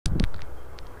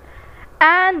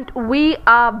And we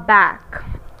are back.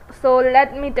 So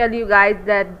let me tell you guys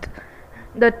that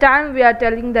the time we are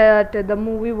telling that the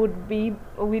movie would be,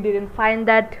 we didn't find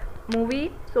that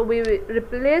movie, so we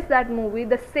replaced that movie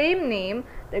the same name,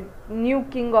 the new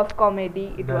king of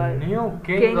comedy. It The was new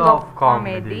king of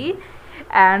comedy.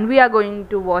 and we are going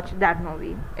to watch that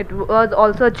movie. It was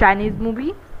also a Chinese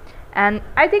movie, and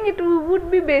I think it would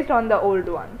be based on the old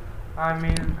one.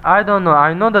 I don't know.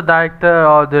 I know the director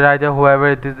or the writer,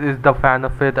 whoever it is the fan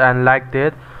of it and liked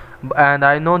it, and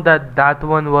I know that that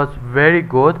one was very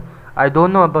good. I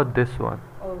don't know about this one.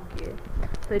 Okay,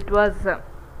 so it was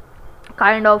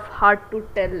kind of hard to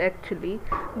tell actually,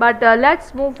 but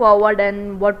let's move forward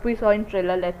and what we saw in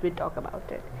trailer. Let me talk about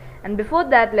it. And before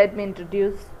that, let me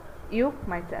introduce you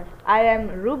myself. I am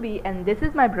Ruby, and this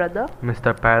is my brother.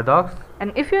 Mr. Paradox.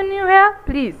 And if you're new here,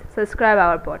 please subscribe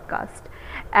our podcast.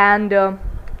 And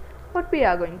what we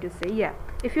are going to say, yeah.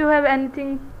 If you have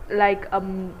anything like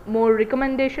more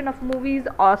recommendation of movies,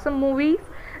 awesome movies,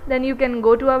 then you can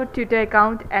go to our Twitter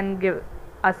account and give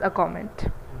us a comment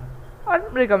or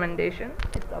recommendation.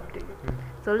 It's up to you.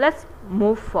 So let's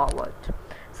move forward.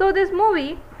 So this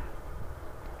movie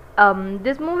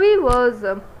was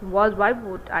why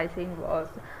would I think was,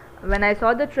 when I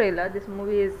saw the trailer, this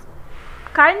movie is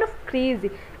kind of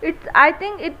crazy. I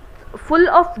think it's full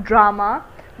of drama,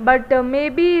 but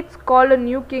maybe it's called a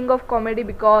new king of comedy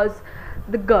because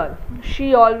the girl,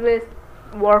 she always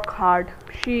work hard.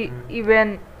 She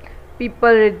even people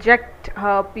reject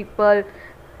her, people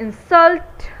insult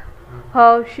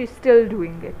her, she's still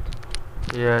doing it.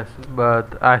 Yes,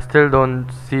 but I still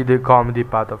don't see the comedy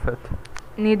part of it.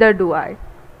 Neither do I.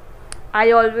 I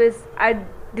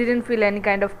didn't feel any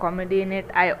kind of comedy in it.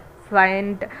 I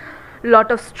find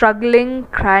lot of struggling,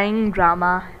 crying,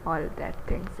 drama, all that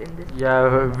things in this.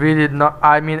 Yeah, we did not.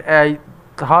 I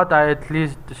thought I at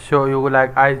least show you.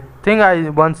 Like, I think I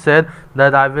once said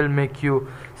that I will make you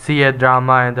see a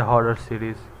drama and a horror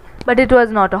series. But it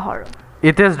was not a horror.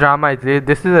 It is drama.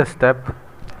 This is a step.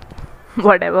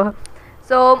 Whatever.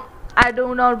 So I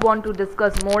do not want to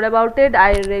discuss more about it.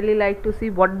 I really like to see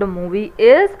what the movie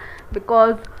is,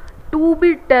 because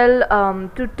to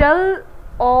tell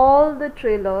all the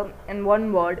trailer in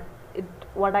one word,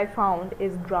 what I found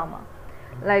is drama.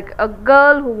 Like a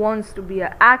girl who wants to be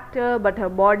an actor, but her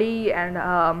body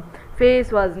and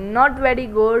face was not very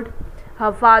good.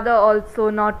 Her father also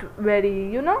not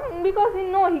very,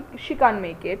 because she can't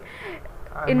make it.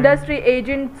 Industry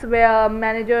agents, where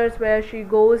managers, where she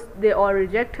goes, they all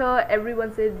reject her.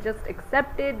 Everyone says just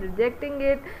accept it, rejecting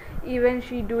it. Even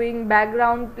she doing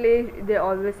background play, they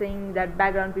always saying that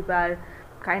background people are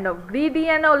kind of greedy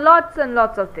and lots and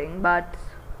lots of things, but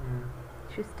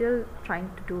she's still trying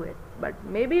to do it. But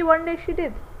maybe one day she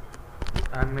did.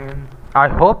 I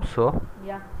hope so.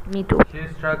 Yeah, me too.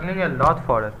 She's struggling a lot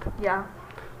for it. Yeah,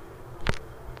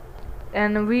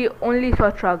 and we only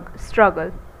saw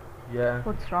struggle. Yeah.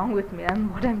 What's wrong with me?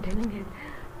 What I'm telling you.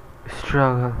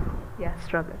 Struggle. Yeah,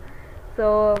 struggle.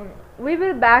 So we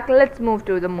will back. Let's move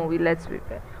to the movie. Let's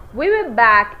prepare. We will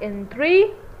back in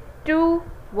 3, 2,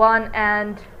 1,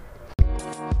 and.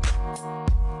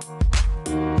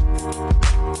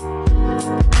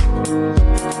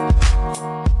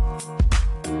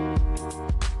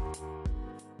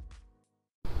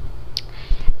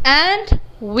 And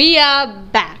we are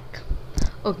back.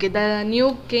 Okay, the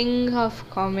new king of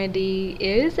comedy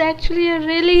is actually a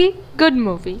really good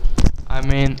movie.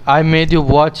 I made you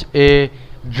watch a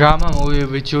drama movie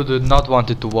which you did not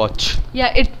wanted to watch.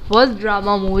 Yeah, it was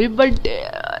drama movie, but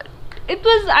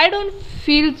I don't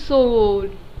feel so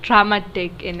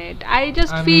dramatic in it. I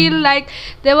just feel like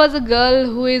there was a girl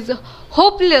who is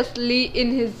hopelessly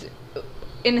in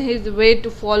his way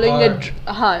to following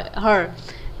her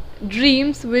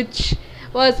dreams, which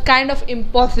was kind of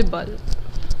impossible.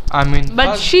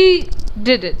 But she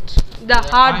did it.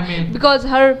 Because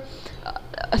her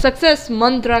success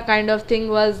mantra kind of thing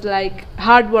was like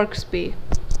hard works pay.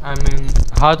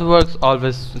 Hard works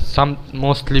always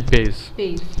mostly pays.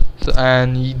 So,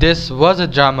 and this was a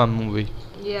drama movie.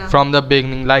 Yeah. From the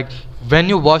beginning, like when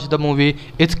you watch the movie,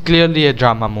 it's clearly a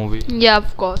drama movie. Yeah,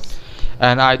 of course.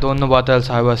 And I don't know what else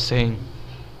I was saying.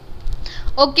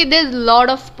 Okay, there's a lot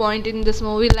of point in this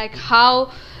movie, like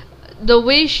how the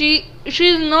way she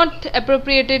is not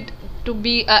appropriated to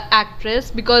be a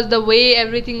actress, because the way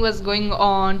everything was going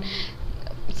on,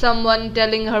 someone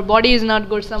telling her body is not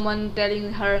good, someone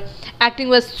telling her acting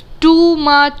was too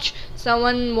much,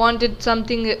 someone wanted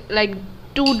something like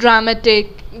too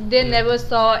dramatic. They never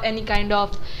saw any kind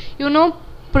of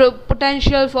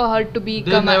potential for her to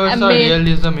become a main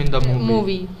realism in the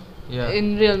movie.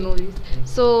 in real movies.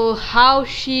 So how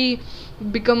she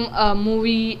become a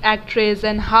movie actress,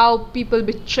 and how people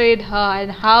betrayed her,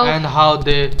 and how And how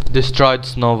they destroyed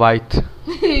Snow White.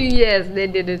 yes, they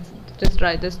did it,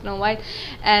 destroy the Snow White,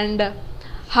 and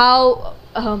how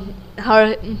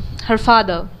her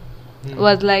father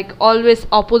was like always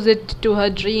opposite to her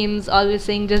dreams, always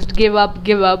saying just give up,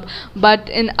 give up, but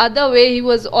in other way he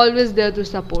was always there to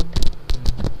support.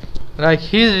 Like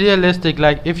he's realistic.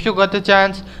 Like if you got a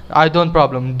chance, I don't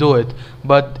problem, do it.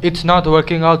 But it's not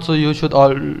working out, so you should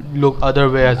all look other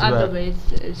way as well. Otherwise,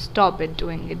 stop it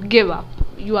doing it, give up.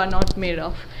 You are not made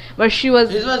of. But she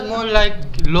was It was more like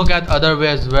look at other way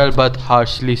as well, but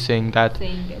harshly saying that.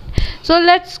 saying it. So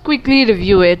let's quickly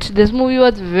review it. This movie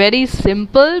was very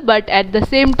simple, but at the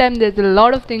same time, there's a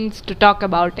lot of things to talk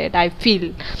about it. I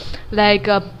feel like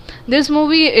this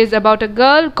movie is about a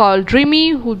girl called Dreamy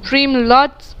who dreamed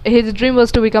lots. His dream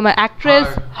was to become an actress.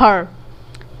 Her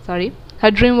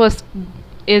dream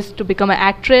is to become an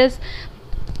actress.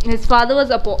 His father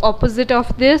was opposite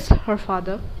of this. Her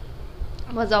father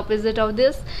was opposite of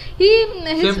this.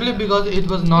 His Simply because it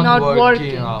was not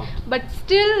working out. but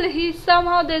still he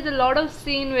somehow, there's a lot of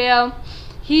scene where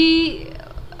he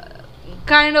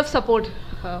kind of support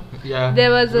her. Yeah.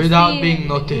 There was a without scene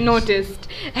being noticed.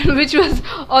 and which was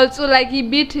also like he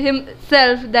beat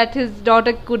himself that his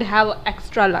daughter could have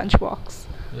extra lunchbox.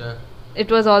 Yeah. It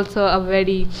was also a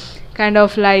very kind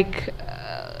of like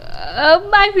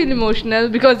I feel emotional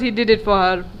because he did it for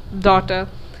her daughter.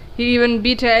 He even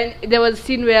beat her, and there was a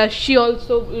scene where she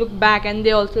also looked back and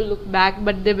they also looked back,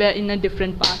 but they were in a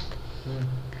different path.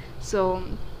 So,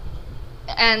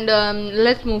 and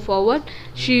let's move forward.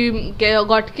 She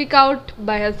got kicked out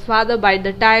by her father by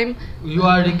the time. You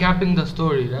are recapping the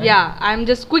story, right? Yeah, I'm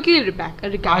just quickly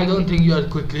recapping. I don't think you are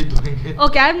quickly doing it.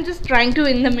 Okay, I'm just trying to,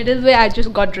 in the middle way I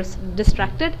just got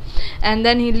distracted, and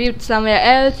then he lived somewhere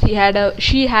else.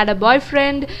 She had a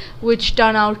boyfriend which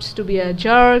turned out to be a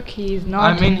jerk. He's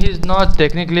not. I mean, he's not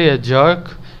technically a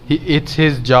jerk. It's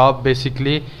his job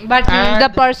basically. But the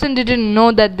And- person didn't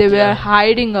know that they were Yeah.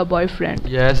 hiding a boyfriend.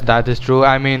 Yes, that is true.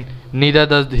 I mean, neither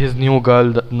does his new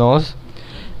girl knows.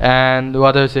 And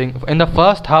what I was saying, in the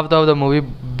first half of the movie,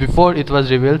 before it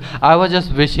was revealed, I was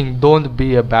just wishing, don't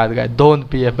be a bad guy. Don't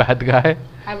be a bad guy.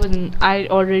 I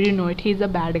already know it. He's a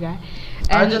bad guy.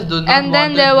 I just do not and then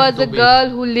want there him was to a be. girl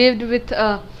who lived with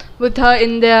her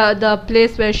in the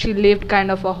place where she lived, kind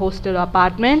of a hostel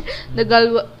apartment. The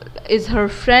girl is her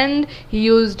friend. He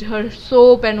used her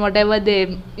soap and whatever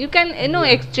you can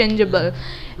exchangeable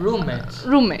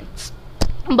roommates.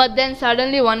 But then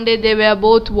suddenly one day they were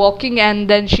both walking, and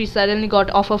then she suddenly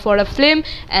got offer for a film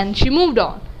and she moved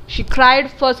on. She cried.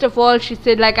 First of all, she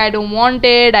said like, I don't want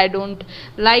it, I don't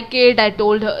like it, I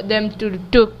told them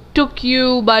to took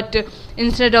you but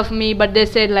instead of me, but they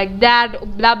said like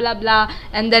that, blah blah blah.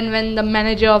 And then when the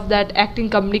manager of that acting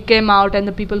company came out and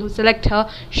the people who select her,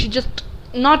 she just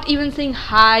not even saying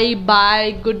hi,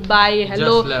 bye, goodbye,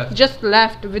 hello, just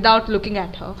left without looking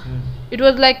at her. It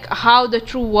was like how the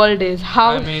true world is,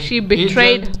 how I mean, she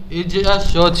betrayed. It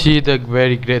just showed she's a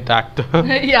very great actor.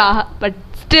 Yeah, but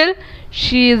still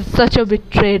she is such a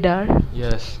betrayer.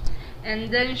 Yes.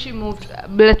 And then she moved.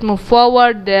 Let's move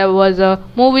forward. There was a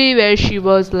movie where she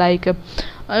was like a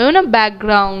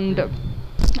background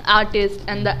artist,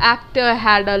 and the actor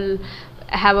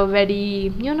have a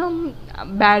very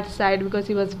bad side because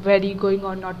he was very going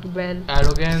on not well.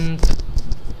 Arrogant.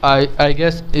 I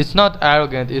guess it's not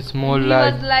arrogant. It's more He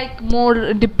like was like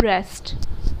more depressed.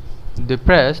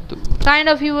 depressed. Kind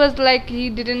of, he was like he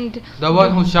didn't. The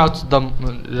one who shouts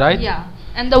right? Yeah,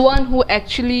 and the one who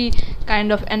actually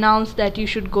kind of announced that you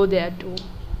should go there too.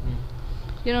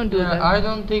 You don't do that. I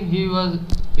don't think he was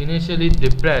initially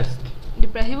depressed.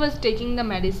 He was taking the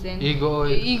medicine.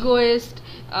 Egoist.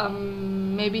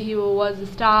 Maybe he was a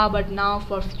star, but now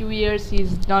for a few years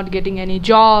he's not getting any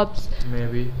jobs.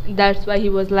 Maybe. That's why he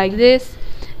was like this.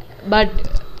 But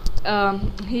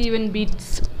he even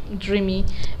beats Dreamy,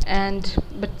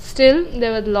 but still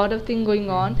there was a lot of thing going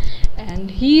on, and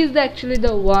he is actually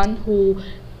the one who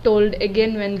told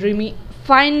again when Dreamy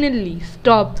finally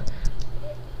stopped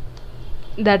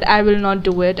that I will not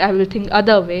do it, I will think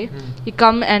other way. He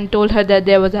come and told her that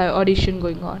there was an audition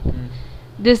going on.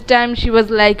 This time she was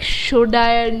like, should I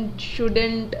and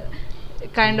shouldn't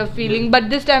kind of feeling, but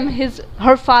this time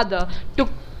her father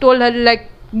told her like,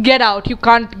 get out, you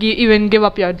can't even give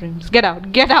up your dreams, get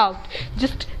out,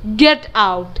 just get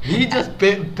out. He just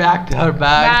packed her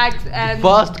bags and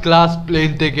first class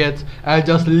plane tickets and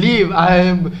just leave. I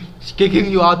am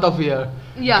kicking you out of here.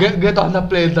 Yeah. Get on the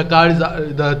plane. The car is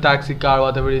the taxi car,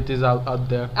 whatever it is out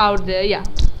there. Yeah,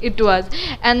 it was.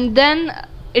 And then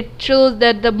it shows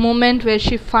that the moment where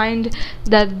she find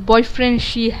that boyfriend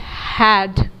she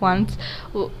had once,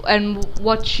 and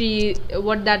what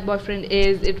that boyfriend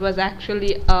is, it was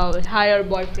actually a higher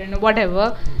boyfriend or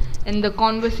whatever. In the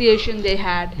conversation they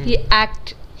had,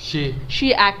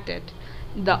 she acted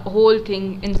the whole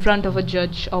thing in front of a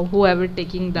judge or whoever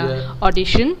taking the Yeah.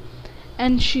 audition,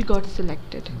 and she got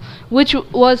selected, which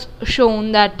was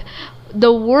shown that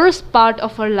the worst part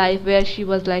of her life where she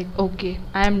was like, okay,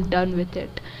 I am done with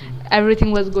it,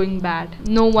 everything was going bad,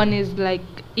 no one is like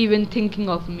even thinking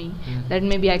of me, that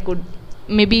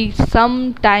maybe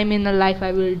some time in a life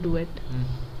I will do it.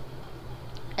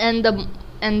 And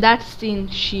that scene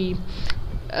she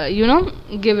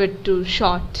give it to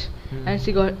shot, and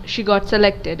she got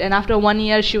selected, and after 1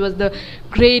 year she was the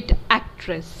great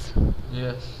actress.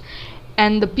 Yes.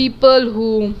 And the people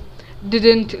who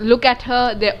didn't look at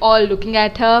her, they're all looking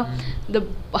at her. The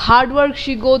hard work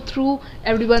she go through,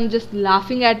 everyone just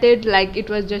laughing at it like it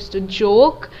was just a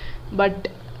joke, but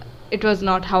it was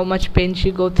not. How much pain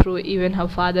she go through, even her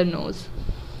father knows.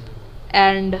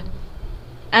 And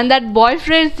that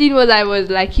boyfriend scene was, I was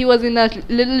like, he was in a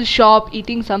little shop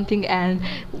eating something and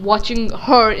watching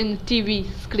her in the TV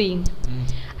screen.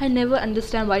 I never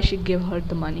understand why she gave her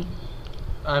the money.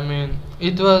 I mean,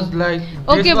 it was like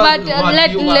Okay, this was but what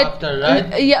let you were after,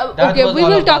 right? yeah, That okay, was we all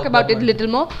will talk the about it money. little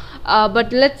more.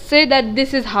 But let's say that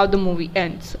this is how the movie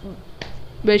ends,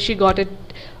 where she got it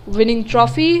winning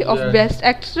trophy of Yes. best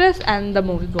actress, and the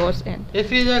movie goes in. I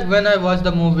feel like when I watch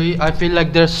the movie, I feel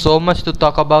like there's so much to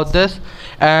talk about this,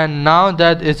 and now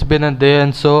that it's been a day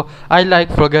and so, I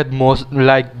like forget most.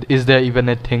 Like, is there even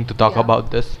a thing to talk Yeah. about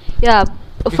this? Yeah,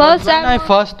 Because first when I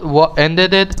first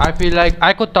ended it, I feel like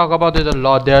I could talk about it a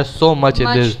lot. There's so much in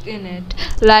this. in it,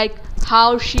 like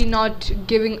how she not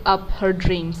giving up her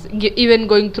dreams, even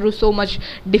going through so much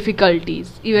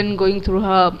difficulties, even going through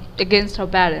her against her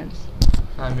parents.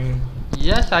 I mean,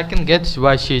 yes, I can get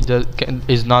why she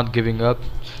is not giving up.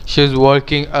 She's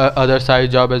working other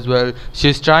side job as well.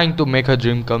 She's trying to make her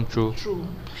dream come true. True.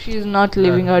 She is not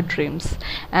living Yeah. her dreams.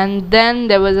 And then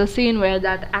there was a scene where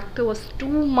that actor was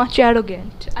too much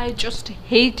arrogant. I just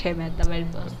hate him at the very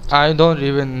first. I don't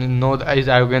even know is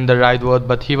arrogant the right word,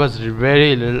 but he was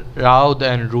very loud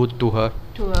and rude to her.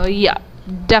 To her, yeah,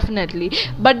 definitely.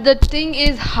 But the thing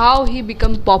is how he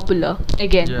become popular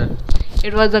again. Yeah.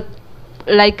 It was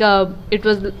like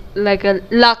a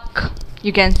luck,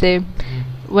 you can say,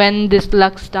 when this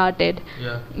luck started,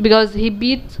 Yeah. because he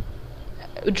beat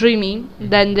Dreamy.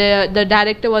 Then the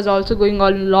director was also going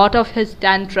on a lot of his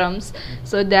tantrums,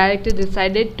 so director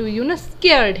decided to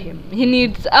scared him. He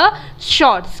needs a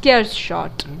scared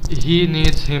shot, He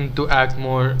needs him to act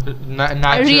more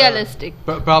natural. realistic,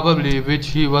 Probably, which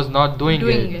he was not doing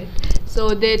it. So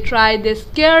they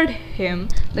scared him.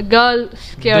 The girl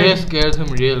They scared him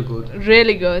real good.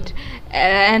 really good,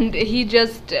 and he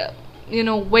just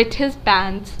wet his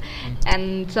pants,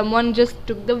 and someone just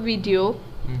took the video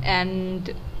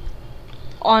and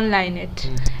online it,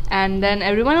 and then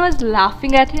everyone was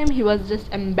laughing at him. He was just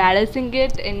embarrassing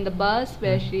it in the bus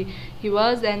where he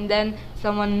was, and then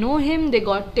someone know him, they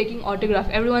got taking autograph,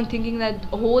 everyone thinking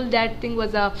that that thing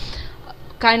was a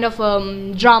kind of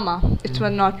drama, it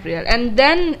was not real. And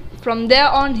then from there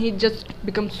on he just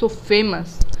becomes so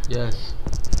famous. Yes.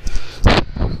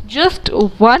 Just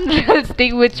one real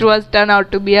thing which was turned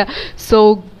out to be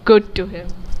so good to him.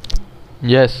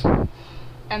 Yes.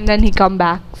 And then he come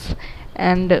back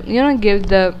and give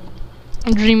the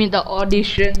Dreamy the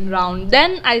audition round.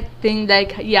 Then I think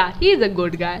like, yeah, he's a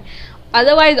good guy.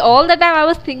 Otherwise all the time I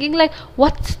was thinking like,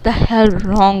 what's the hell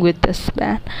wrong with this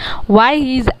man? Why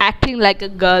he's acting like a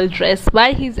girl dress?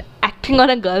 Why he's acting on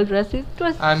a girl dress? It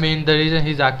was I mean, the reason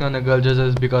he's acting on a girl dress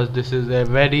is because this is a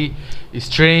very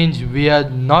strange,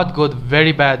 weird, not good,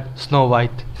 very bad Snow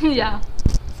White. yeah,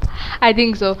 I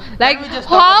think so. Like, Can we just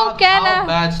how talk about can how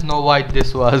bad Snow White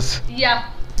this was? yeah.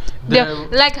 The-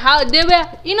 Like how they were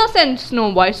innocent. Snow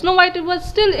White was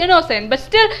still innocent, but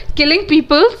still killing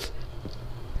people.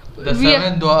 The We-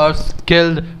 seven dwarfs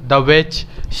killed the witch.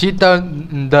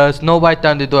 The Snow White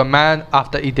turned into a man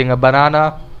after eating a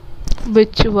banana.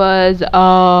 Which was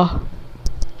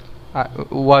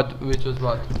Which was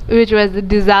what? which was a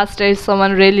disaster if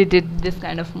someone really did this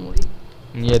kind of movie.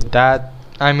 Yeah, that.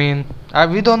 I mean,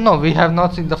 we don't know. We have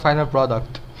not seen the final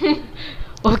product.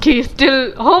 Okay,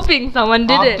 still hoping someone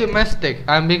did it. Optimistic.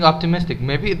 I'm being optimistic.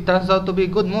 Maybe it turns out to be a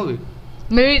good movie.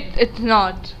 Maybe it's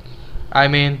not. I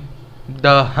mean,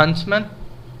 the Huntsman.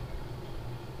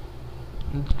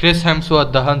 Chris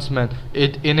Hemsworth, the Huntsman.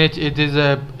 It is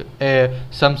a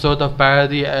some sort of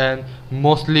parody and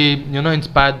mostly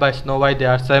inspired by Snow White.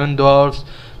 There are seven dwarfs.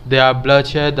 They are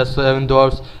bloodshed. The seven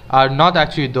dwarfs are not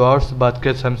actually dwarfs, but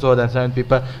Chris Hemsworth and seven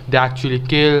people. They actually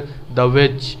kill the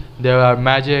witch. There are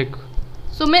magic.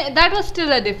 So that was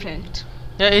still a different.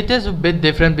 Yeah, it is a bit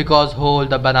different because whole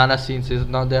the banana scenes is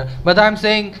not there. But I'm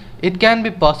saying it can be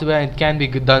possible and it can be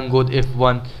done good if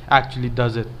one actually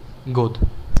does it good.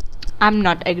 I'm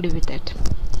not agree with it.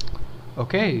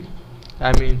 Okay,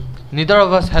 I mean neither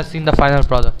of us has seen the final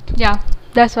product. Yeah,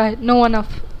 that's why none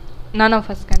of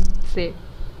us can say.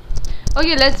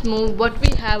 Okay, let's move. What we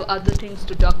have other things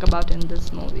to talk about in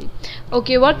this movie.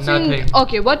 Okay, what scene? Nothing.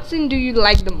 Okay, what scene do you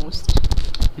like the most?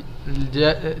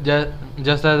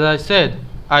 Just as I said,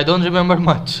 I don't remember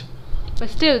much. But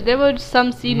still, there were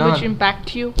some scene which None.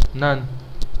 impact you. None.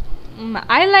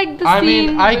 I like the I scene.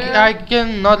 mean, I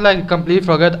can not like completely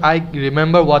forget. I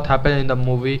remember what happened in the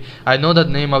movie. I know the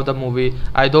name of the movie.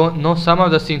 I don't know some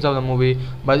of the scenes of the movie,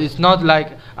 but it's not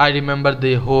like I remember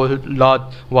the whole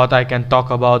lot what I can talk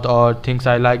about or things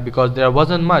I like because there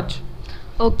wasn't much.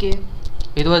 Okay.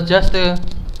 It was just a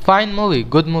fine movie,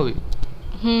 good movie.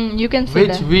 You can say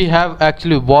Which that. we have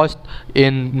actually watched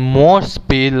in more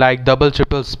speed, like double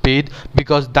triple speed,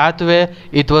 because that way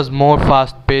it was more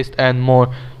fast paced and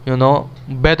more,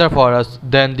 better for us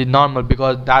than the normal,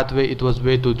 because that way it was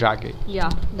way too draggy.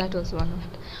 Yeah, that was one of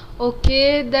it.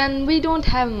 Okay, then we don't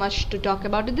have much to talk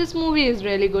about it. This movie is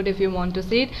really good if you want to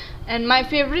see it. And my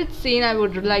favorite scene I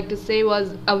would like to say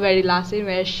was a very last scene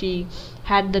where she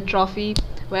had the trophy,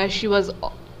 where she was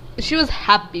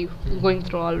happy going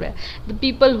through all that. The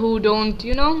people who don't,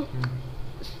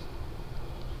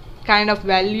 kind of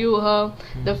value her,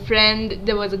 the friend,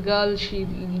 there was a girl,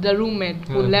 the roommate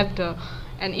who left her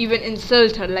and even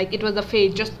insult her like it was a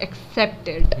fate, just accept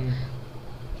it.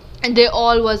 And they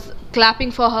all was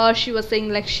clapping for her. She was saying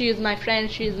like she is my friend,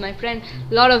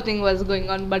 a lot of things was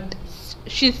going on, but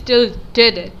she still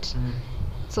did it.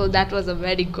 So that was a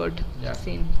very good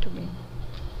scene to me.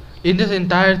 In this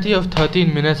entirety of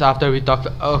 13 minutes after we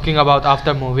talking about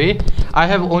after movie, I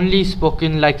have only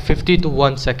spoken like 50 to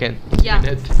 1 second. Yeah.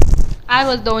 Minute. I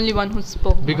was the only one who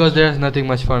spoke. Because there's nothing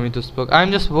much for me to speak.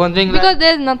 I'm just wondering. Because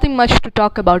there's nothing much to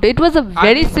talk about. It was a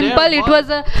very simple. It was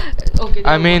a. Okay.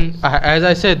 I mean, as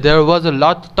I said, there was a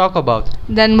lot to talk about.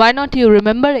 Then why not you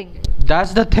remembering it?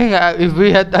 That's the thing. If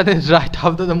we had done it right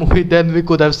after the movie, then we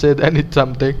could have said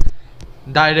something.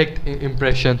 Direct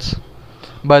impressions.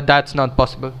 But that's not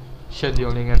possible.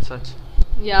 Scheduling and such.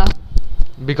 Yeah.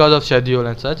 Because of schedule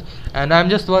and such. And I'm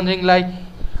just wondering, like,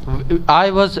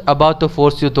 I was about to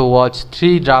force you to watch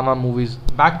 3 drama movies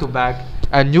back to back,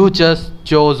 and you just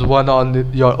chose one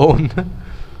on your own.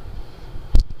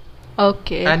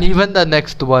 Okay. And even the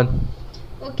next one.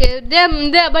 Okay.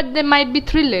 But they might be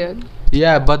thriller.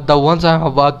 Yeah, but the ones I'm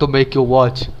about to make you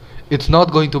watch, it's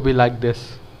not going to be like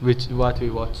this, what we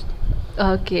watched.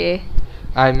 Okay.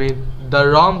 I mean, the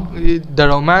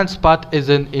romance part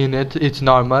isn't in it. It's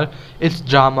normal. It's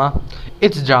drama.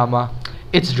 It's drama.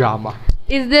 It's drama.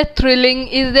 Is there thrilling?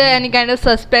 Is there any kind of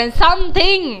suspense?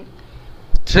 Something.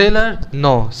 Thriller?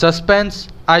 No. Suspense?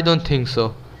 I don't think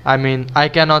so. I mean, I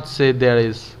cannot say there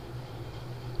is.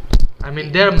 I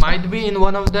mean, there might be in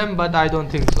one of them, but I don't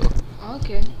think so.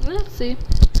 Okay, let's see.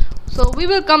 So we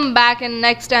will come back in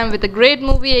next time with a great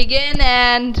movie again,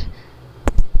 and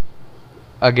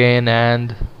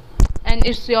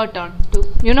it's your turn to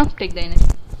take the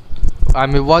initiative. I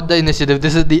mean, what the initiative?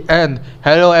 This is the end.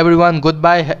 Hello everyone,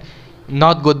 goodbye.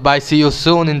 Not goodbye, see you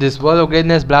soon in this world of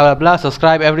greatness, blah blah blah.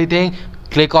 Subscribe everything,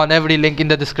 click on every link in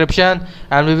the description,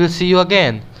 and we will see you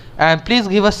again. And please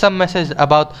give us some message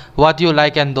about what you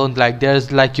like and don't like.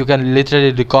 There's like, you can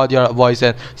literally record your voice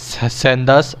and send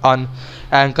us on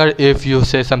Anchor. If you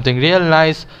say something real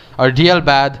nice or real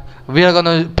bad, we are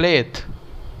gonna play it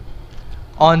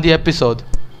on the episode.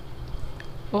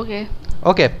 Okay.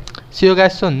 Okay, see you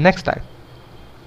guys soon next time.